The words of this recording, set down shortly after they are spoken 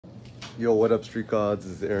Yo, what up, Street Gods?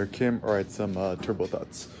 This is Eric Kim. All right, some turbo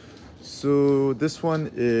thoughts. So this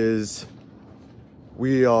one is,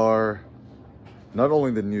 we are not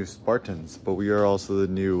only the new Spartans, but we are also the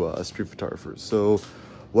new street photographers. So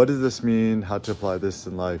what does this mean? How to apply this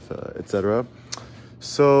in life, etc.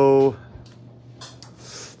 So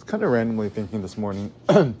kind of randomly thinking this morning,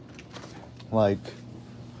 like,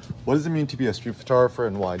 what does it mean to be a street photographer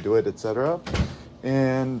and why do it, etc.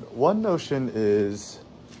 And one notion is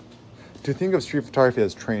to think of street photography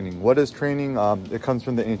as training. What is training? It comes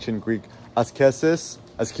from the ancient Greek askesis,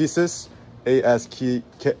 A-S-K-E-S-I-S.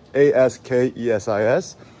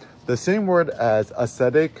 The same word as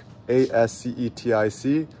ascetic,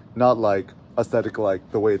 A-S-C-E-T-I-C, not like aesthetic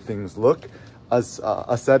like the way things look. As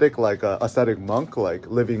ascetic like a ascetic monk, like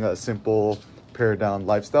living a simple, pared down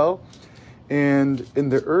lifestyle. And in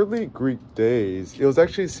the early Greek days, it was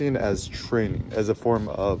actually seen as training, as a form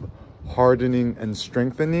of hardening and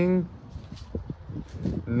strengthening.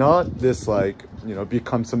 Not this like, you know,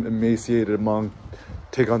 become some emaciated monk,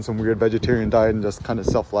 take on some weird vegetarian diet and just kind of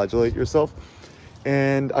self-flagellate yourself.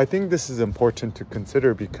 And I think this is important to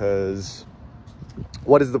consider because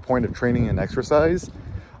what is the point of training and exercise?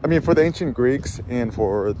 I mean, for the ancient Greeks and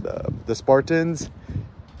for the Spartans,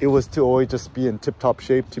 it was to always just be in tip-top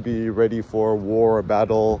shape, to be ready for war or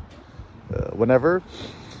battle whenever.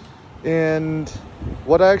 And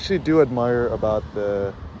what I actually do admire about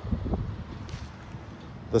the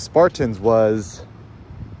Spartans was,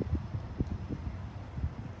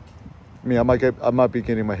 I mean, I might be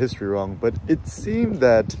getting my history wrong, but it seemed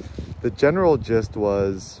that the general gist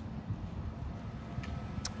was,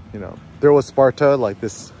 you know, there was Sparta, like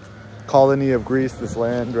this colony of Greece, this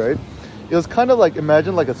land, right? It was kind of like,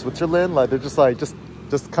 imagine like a Switzerland, like they're just like, just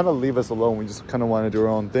kind of leave us alone. We just kind of want to do our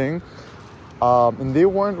own thing. And they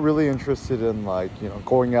weren't really interested in like, you know,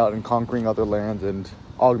 going out and conquering other lands and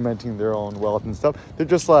augmenting their own wealth and stuff. They're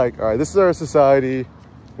just like, all right, this is our society,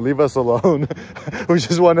 leave us alone. we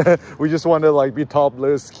just want to like be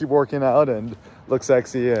topless, keep working out and look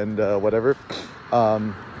sexy and whatever.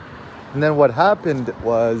 And then what happened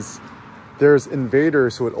was there's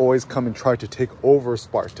invaders who would always come and try to take over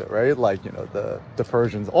Sparta, right? Like, you know, the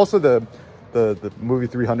Persians. Also the movie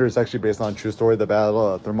 300 is actually based on a true story, the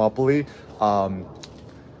Battle of Thermopylae.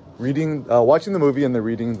 Watching the movie and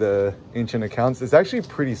reading the ancient accounts is actually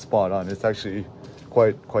pretty spot on. It's actually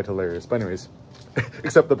quite hilarious. But anyways,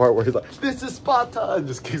 except the part where he's like, "This is Sparta," and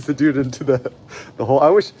just kicks the dude into the hole. I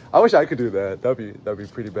wish I could do that. That'd be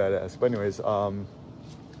pretty badass. But anyways,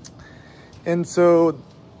 and so,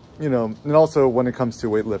 you know, and also when it comes to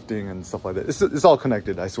weightlifting and stuff like that, it's all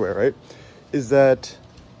connected, I swear, right? Is that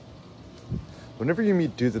whenever you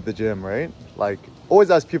meet dudes at the gym, right? Like, always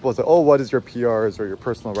ask people, say, oh, what is your PRs or your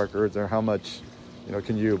personal records, or how much, you know,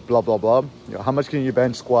 can you blah, blah, blah, you know, how much can you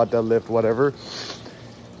bench, squat, deadlift, whatever.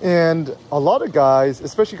 And a lot of guys,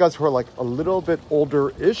 especially guys who are like a little bit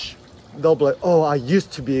older-ish, they'll be like, oh, I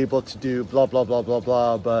used to be able to do blah, blah, blah, blah,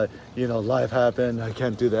 blah, but, you know, life happened, I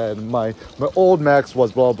can't do that. And my old max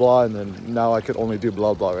was blah, blah, and then now I could only do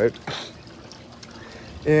blah, blah, right?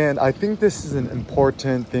 And I think this is an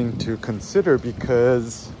important thing to consider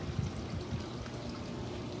because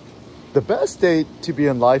the best state to be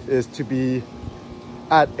in life is to be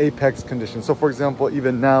at apex condition. So for example,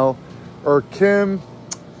 even now, Kim,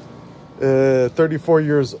 34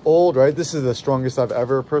 years old, right? This is the strongest I've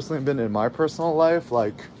ever personally been in my personal life,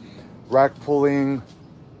 like rack pulling.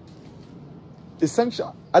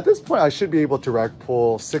 Essentially, at this point, I should be able to rack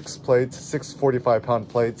pull 6 plates, 6 45-pound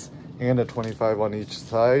plates, and a 25 on each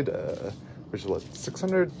side, which is what,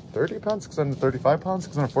 630 pounds, 635 pounds,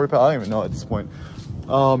 640 pounds, I don't even know at this point.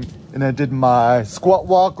 And I did my squat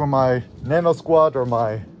walk or my nano squat or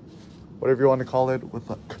my, whatever you want to call it, with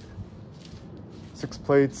like 6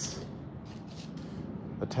 plates,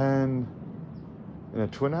 a 10, and a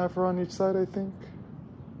 2.5 on each side, I think.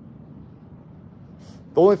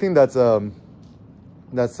 The only thing that's a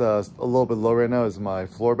little bit low right now is my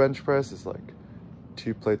floor bench press. It's like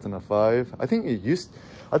 2 plates and a 5. I think it used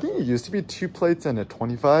to be 2 plates and a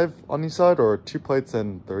 25 on each side, or 2 plates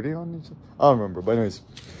and 30 on each side. I don't remember, but anyways.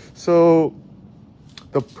 So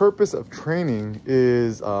the purpose of training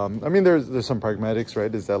is, I mean, there's some pragmatics,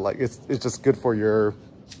 right? Is that like, it's just good for your,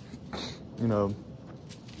 you know,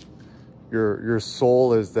 your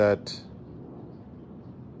soul, is that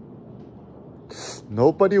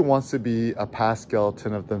nobody wants to be a past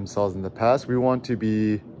skeleton of themselves in the past. We want to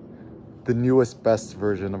be the newest, best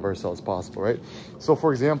version of ourselves possible, right? So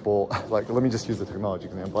for example, like, let me just use the technology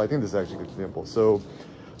example. I think this is actually a good example. So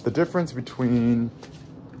the difference between,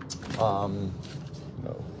 it's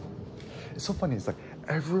so funny. It's like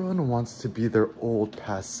everyone wants to be their old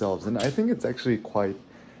past selves. And I think it's actually quite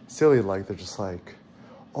silly. Like, they're just like,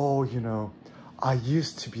 oh, you know, I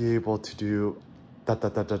used to be able to do that,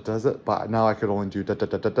 but now I could only do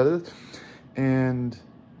that. And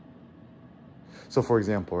so, for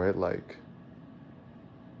example, right, like,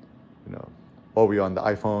 you know, oh, we on the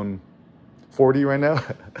iPhone 40 right now?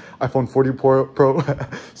 iPhone 40 Pro.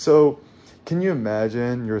 So can you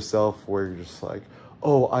imagine yourself where you're just like,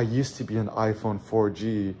 oh, I used to be an iPhone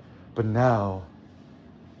 4G, but now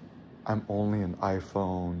I'm only an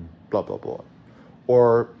iPhone blah, blah, blah.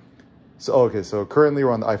 Or, so, okay, so currently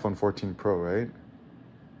we're on the iPhone 14 Pro, right?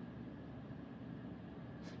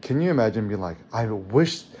 Can you imagine being like, I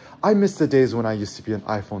miss the days when I used to be an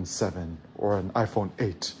iPhone 7 or an iPhone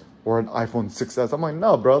 8 or an iPhone 6S. I'm like,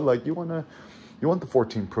 no, bro, like you want the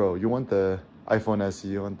 14 Pro, you want the iPhone SE,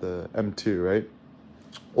 you want the M2, right?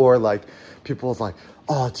 Or like people's like,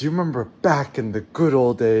 oh, do you remember back in the good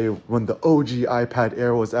old day when the OG iPad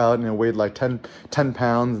Air was out and it weighed like 10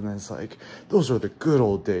 pounds? And it's like, those are the good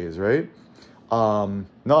old days, right? No,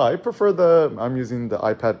 I'm using the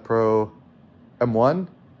iPad Pro M1.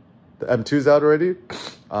 The M2's out already.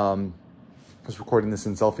 I was recording this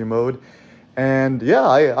in selfie mode. And yeah,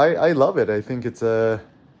 I love it. I think it's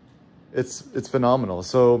phenomenal.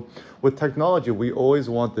 So with technology, we always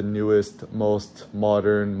want the newest, most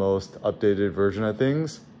modern, most updated version of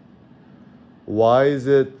things. Why is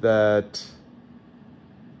it that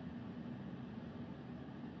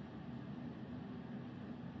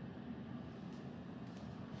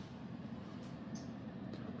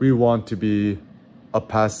we want to be a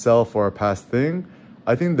past self or a past thing?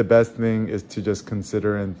 I think the best thing is to just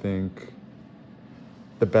consider and think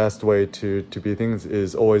the best way to be things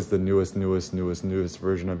is always the newest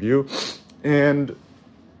version of you, and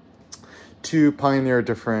to pioneer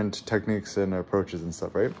different techniques and approaches and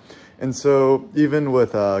stuff, right? And so even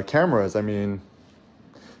with cameras, I mean,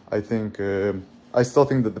 I think I still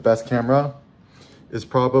think that the best camera is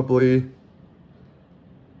probably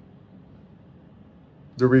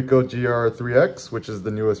the Ricoh GR3X, which is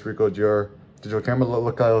the newest Ricoh GR digital camera.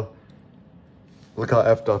 Look how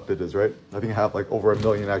effed up it is, right? I think I have like over 1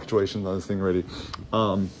 million actuations on this thing already.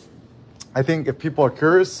 I think if people are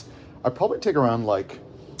curious, I probably take around like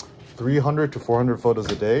 300 to 400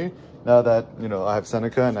 photos a day. Now that, you know, I have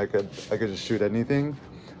Seneca and I could just shoot anything.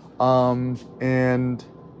 And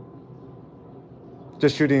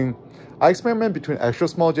just shooting, I experiment between extra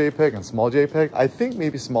small JPEG and small JPEG. I think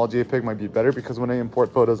maybe small JPEG might be better because when I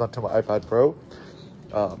import photos onto my iPad Pro,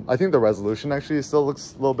 I think the resolution actually still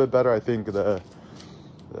looks a little bit better. I think the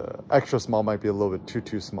extra small might be a little bit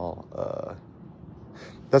too small.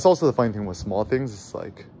 That's also the funny thing with small things. It's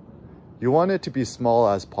like, you want it to be small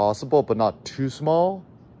as possible, but not too small.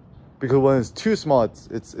 Because when it's too small,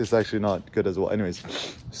 it's actually not good as well. Anyways,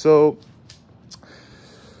 so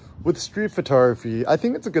with street photography, I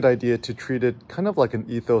think it's a good idea to treat it kind of like an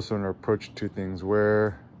ethos or an approach to things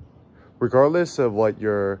where regardless of what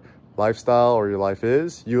your lifestyle or your life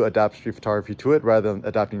is, you adapt street photography to it rather than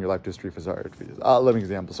adapting your life to street photography. Let me give an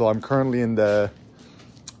example. So I'm currently in the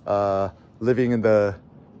living in the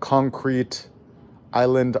concrete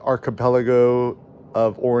island archipelago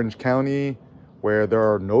of Orange County, where there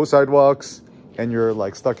are no sidewalks and you're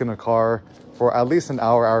like stuck in a car for at least an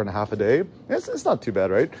hour and a half a day. It's not too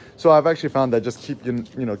bad, right? So I've actually found that just keeping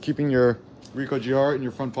your Ricoh GR in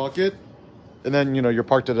your front pocket, and then, you know, you're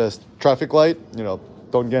parked at a traffic light, you know,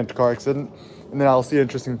 don't get into a car accident, and then I'll see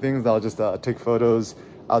interesting things and I'll just take photos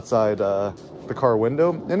outside the car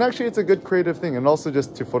window. And actually it's a good creative thing, and also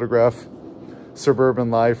just to photograph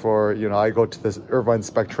suburban life, or, you know, I go to this Irvine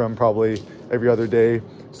Spectrum probably every other day,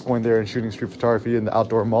 just going there and shooting street photography in the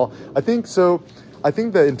outdoor mall. I think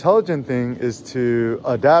the intelligent thing is to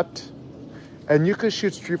adapt, and you could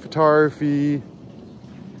shoot street photography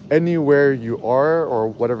anywhere you are or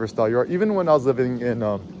whatever style you are. Even when I was living in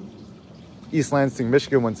East Lansing,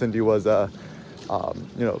 Michigan, when Cindy was, you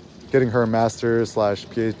know, getting her master's /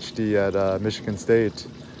 PhD at Michigan State,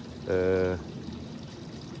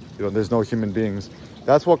 you know, there's no human beings.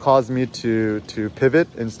 That's what caused me to pivot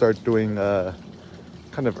and start doing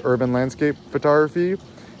kind of urban landscape photography.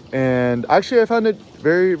 And actually I found it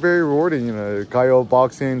very, very rewarding. You know, Gaio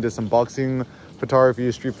boxing, did some boxing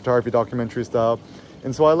photography, street photography, documentary style.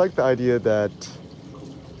 And so I like the idea that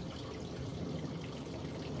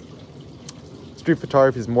street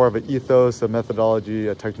photography is more of an ethos, a methodology,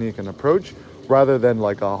 a technique, an approach, rather than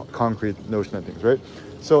like a concrete notion of things, right?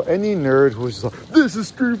 So any nerd who's like, this is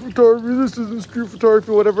street photography, this isn't street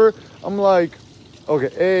photography, whatever, I'm like,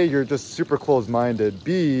 okay, A, you're just super close-minded.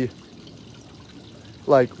 B,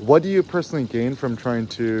 like, what do you personally gain from trying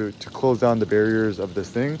to close down the barriers of this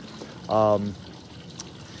thing?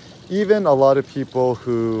 Even a lot of people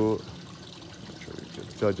who,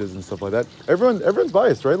 judges and stuff like that, everyone's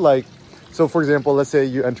biased, right? Like, so for example, let's say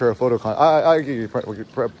you enter a photo I give you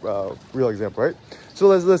a real example, right? So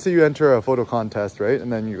let's say you enter a photo contest, right?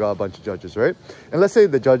 And then you got a bunch of judges, right? And let's say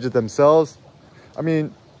the judges themselves, I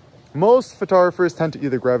mean, most photographers tend to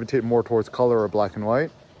either gravitate more towards color or black and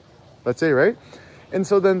white, let's say, right? And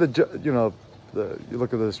so then you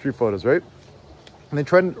look at the street photos, right? And the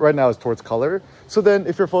trend right now is towards color. So then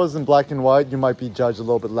if your photo's in black and white, you might be judged a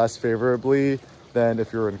little bit less favorably than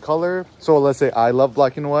if you're in color. So let's say I love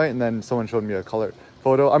black and white, and then someone showed me a color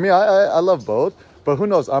photo. I mean, I love both, but who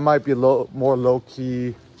knows? I might be more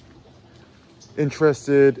low-key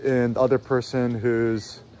interested in the other person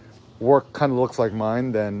whose work kind of looks like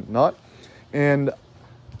mine than not. And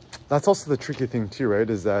that's also the tricky thing too, right?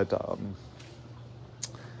 Is that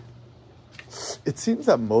it seems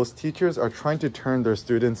that most teachers are trying to turn their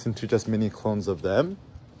students into just mini clones of them.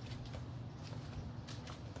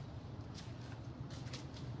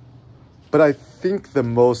 But I think the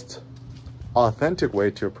most authentic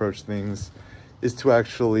way to approach things is to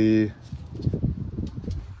actually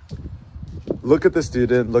look at the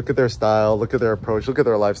student, look at their style, look at their approach, look at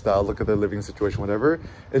their lifestyle, look at their living situation, whatever,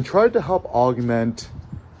 and try to help augment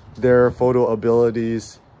their photo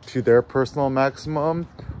abilities to their personal maximum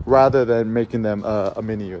rather than making them a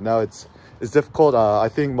mini you. Now it's difficult. I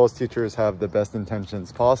think most teachers have the best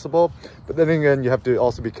intentions possible, but then again, you have to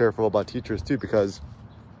also be careful about teachers too, because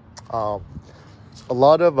a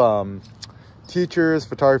lot of teachers,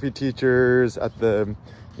 photography teachers at the,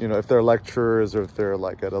 if they're lecturers or if they're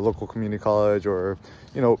like at a local community college or,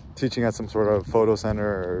 teaching at some sort of photo center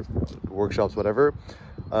or workshops, whatever,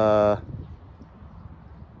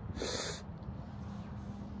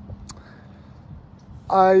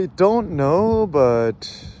 I don't know,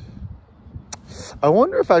 but I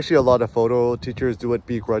wonder if actually a lot of photo teachers do it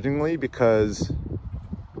begrudgingly because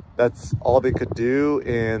that's all they could do,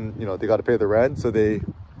 and they got to pay the rent, so they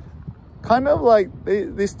kind of like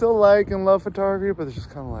they still like and love photography, but it's just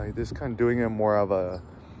kind of like they're just kind of doing it more of a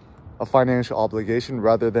financial obligation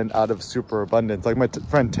rather than out of super abundance. Like my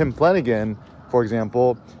friend Tim Flanagan, for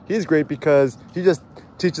example, he's great because he just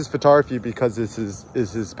teaches photography because this is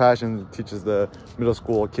his passion. He teaches the middle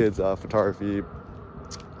school kids photography,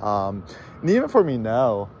 and even for me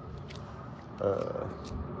now,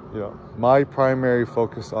 my primary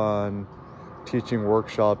focus on teaching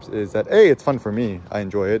workshops is that A, it's fun for me, I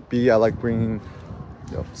enjoy it. B, I like bringing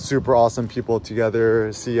super awesome people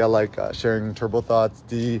together. C, I like sharing turbo thoughts.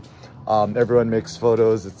 D, everyone makes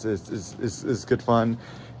photos. It's good fun,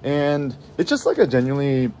 and it's just like a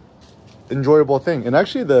genuinely enjoyable thing. And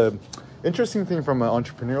actually, the interesting thing from an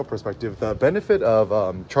entrepreneurial perspective, the benefit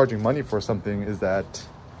of charging money for something is that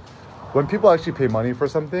when people actually pay money for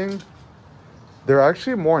something, they're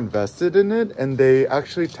actually more invested in it, and they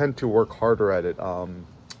actually tend to work harder at it.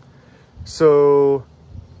 So,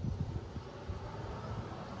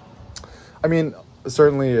 I mean,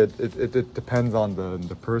 certainly it depends on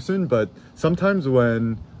the person, but sometimes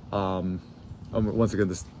when, once again,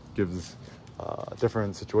 this gives a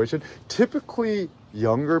different situation. Typically,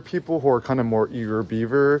 younger people who are kind of more eager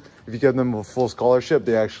beaver, if you give them a full scholarship,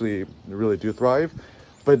 they actually really do thrive.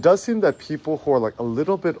 But it does seem that people who are like a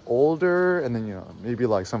little bit older and then, maybe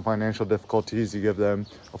like some financial difficulties, you give them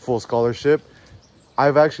a full scholarship.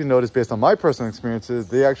 I've actually noticed based on my personal experiences,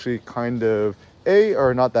 they actually kind of, A,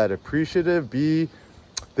 are not that appreciative. B,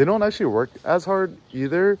 they don't actually work as hard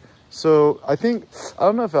either. So I think, I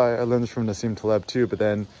don't know if I learned this from Nassim Taleb too, but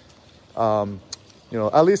then,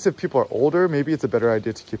 at least if people are older, maybe it's a better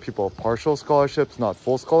idea to give people partial scholarships, not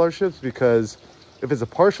full scholarships, because if it's a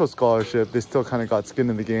partial scholarship, they still kind of got skin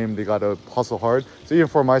in the game. They got to hustle hard. So even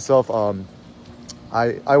for myself,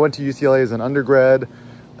 I went to UCLA as an undergrad,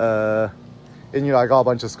 and I got a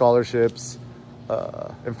bunch of scholarships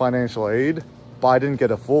and financial aid, but I didn't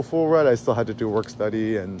get a full ride. I still had to do work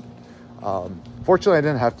study, and fortunately, I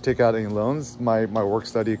didn't have to take out any loans. My work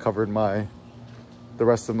study covered the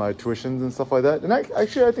rest of my tuitions and stuff like that. And I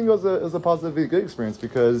think it was a positively good experience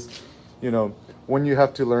because, when you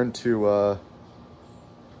have to learn to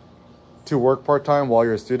work part-time while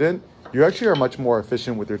you're a student, you actually are much more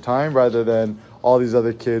efficient with your time rather than all these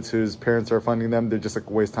other kids whose parents are funding them. They're just like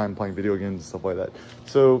waste time playing video games and stuff like that.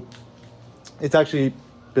 So it's actually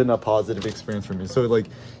been a positive experience for me. So like,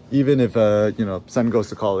 even if son goes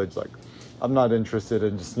to college, like I'm not interested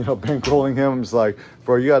in just bankrolling him. I'm just like,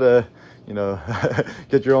 bro, you gotta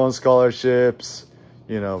get your own scholarships.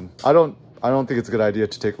 I don't think it's a good idea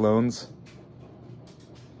to take loans.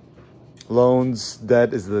 Loans,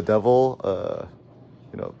 debt is the devil.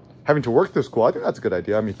 You know, having to work through school, I think that's a good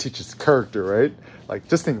idea. I mean, it teaches character, right? Like,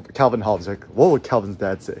 just think Calvin Hobbes, like, what would Calvin's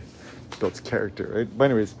dad say? It builds character, right? But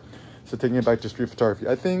anyways, so taking it back to street photography,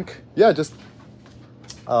 I think, yeah, just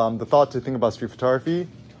the thought to think about street photography,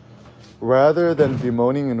 rather than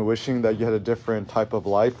bemoaning and wishing that you had a different type of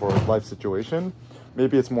life or life situation,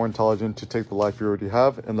 maybe it's more intelligent to take the life you already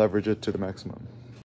have and leverage it to the maximum.